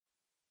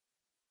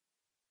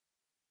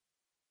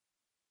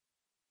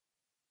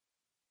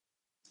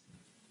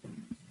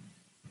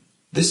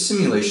This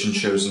simulation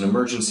shows an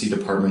emergency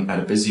department at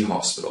a busy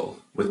hospital,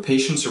 with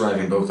patients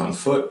arriving both on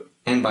foot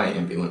and by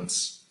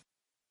ambulance.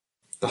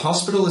 The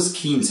hospital is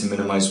keen to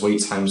minimize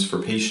wait times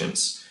for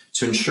patients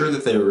to ensure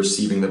that they are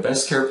receiving the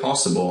best care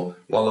possible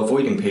while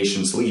avoiding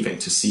patients leaving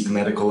to seek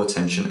medical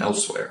attention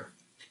elsewhere.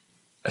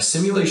 A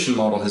simulation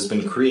model has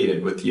been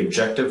created with the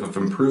objective of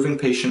improving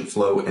patient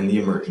flow in the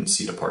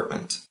emergency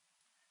department.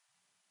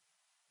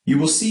 You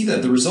will see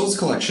that the results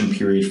collection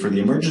period for the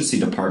emergency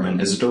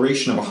department is a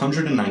duration of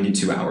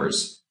 192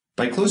 hours.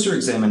 By closer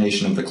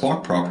examination of the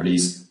clock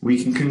properties,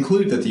 we can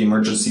conclude that the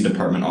emergency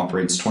department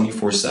operates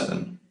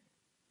 24/7.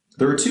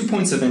 There are 2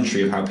 points of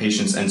entry of how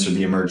patients enter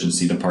the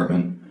emergency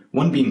department,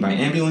 one being by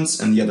ambulance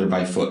and the other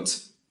by foot.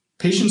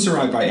 Patients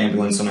arrive by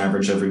ambulance on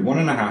average every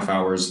 1.5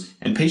 hours,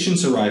 and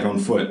patients arrive on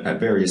foot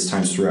at various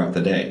times throughout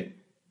the day.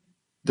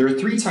 There are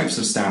 3 types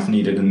of staff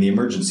needed in the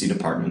emergency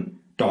department: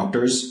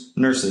 doctors,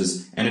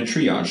 nurses, and a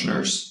triage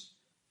nurse.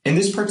 In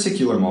this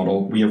particular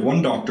model, we have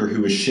 1 doctor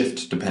who is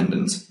shift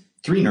dependent,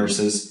 3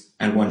 nurses,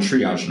 and 1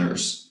 triage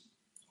nurse.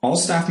 All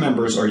staff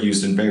members are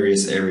used in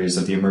various areas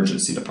of the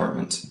emergency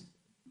department.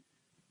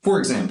 For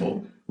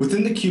example,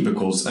 within the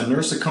cubicles, a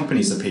nurse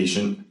accompanies a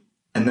patient,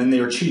 and then they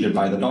are treated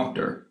by the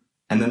doctor,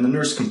 and then the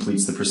nurse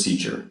completes the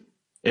procedure.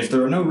 If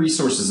there are no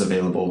resources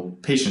available,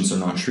 patients are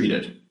not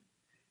treated.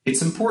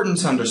 It's important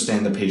to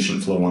understand the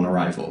patient flow on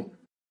arrival.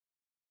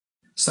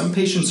 Some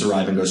patients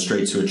arrive and go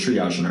straight to a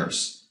triage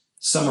nurse.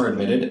 Some are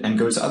admitted and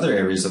go to other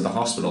areas of the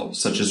hospital,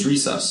 such as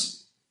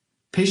resus.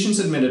 Patients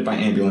admitted by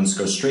ambulance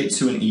go straight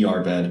to an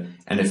ER bed,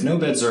 and if no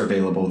beds are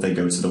available, they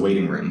go to the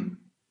waiting room.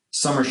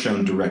 Some are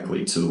shown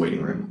directly to the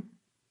waiting room.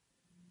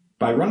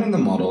 By running the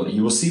model,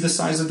 you will see the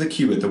size of the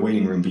queue at the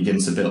waiting room begin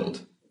to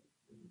build.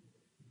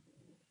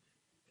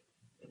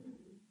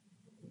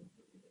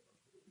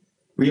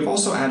 We have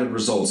also added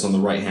results on the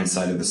right-hand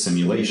side of the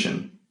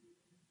simulation.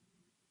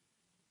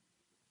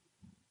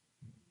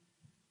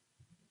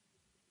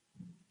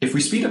 If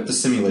we speed up the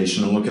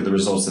simulation and look at the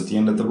results at the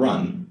end of the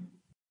run,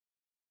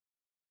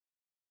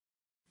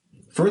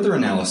 further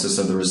analysis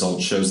of the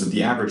results shows that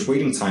the average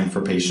waiting time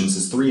for patients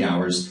is 3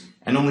 hours,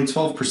 and only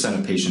 12%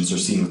 of patients are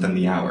seen within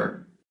the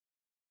hour.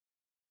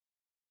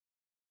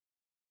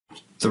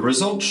 The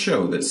results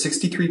show that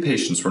 63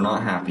 patients were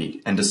not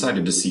happy and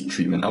decided to seek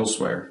treatment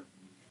elsewhere.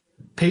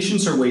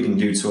 Patients are waiting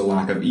due to a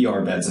lack of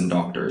ER beds and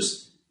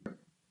doctors.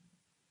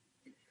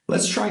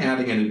 Let's try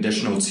adding an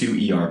additional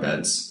 2 ER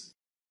beds.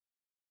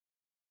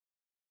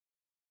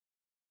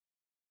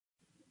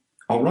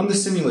 I'll run the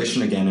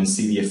simulation again and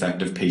see the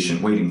effect of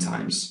patient waiting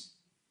times.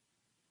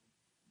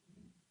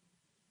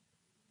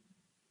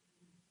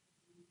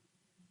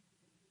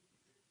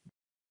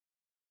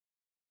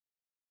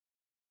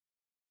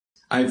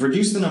 I have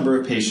reduced the number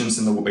of patients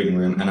in the waiting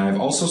room, and I have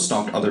also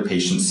stopped other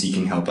patients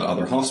seeking help at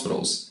other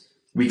hospitals.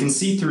 We can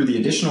see through the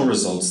additional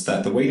results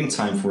that the waiting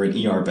time for an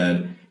ER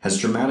bed has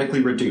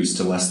dramatically reduced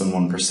to less than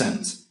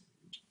 1%.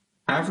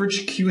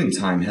 Average queuing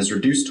time has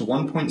reduced to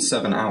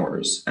 1.7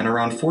 hours, and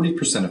around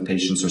 40% of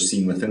patients are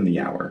seen within the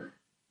hour.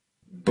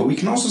 But we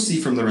can also see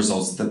from the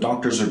results that the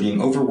doctors are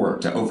being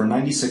overworked at over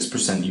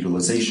 96%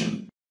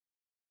 utilization.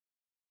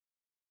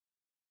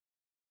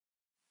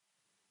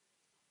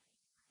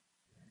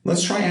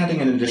 Let's try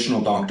adding an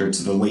additional doctor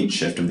to the late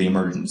shift of the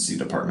emergency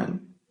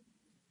department.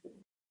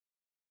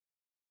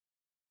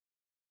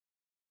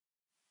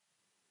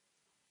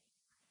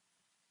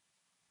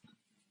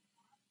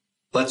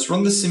 Let's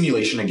run the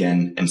simulation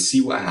again and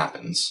see what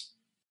happens.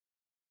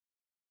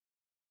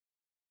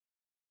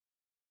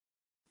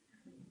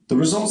 The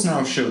results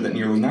now show that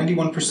nearly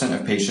 91%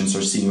 of patients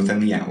are seen within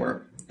the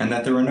hour, and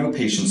that there are no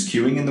patients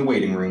queuing in the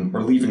waiting room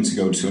or leaving to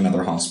go to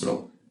another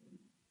hospital.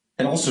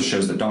 It also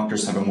shows that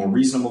doctors have a more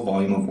reasonable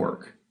volume of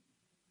work.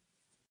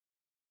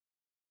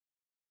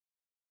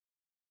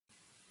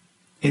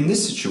 In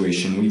this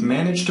situation, we've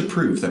managed to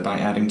prove that by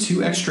adding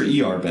 2 extra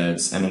ER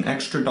beds and an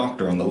extra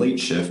doctor on the late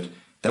shift,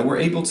 that we're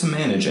able to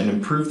manage and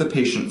improve the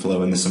patient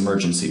flow in this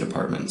emergency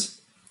department.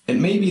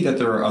 It may be that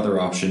there are other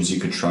options you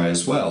could try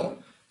as well,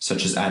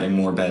 such as adding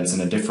more beds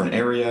in a different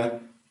area,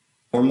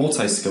 or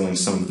multi-skilling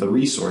some of the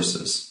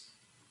resources.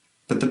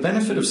 But the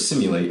benefit of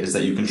SIMUL8 is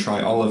that you can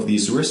try all of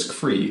these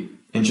risk-free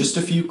in just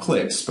a few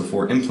clicks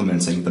before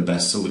implementing the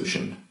best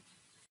solution.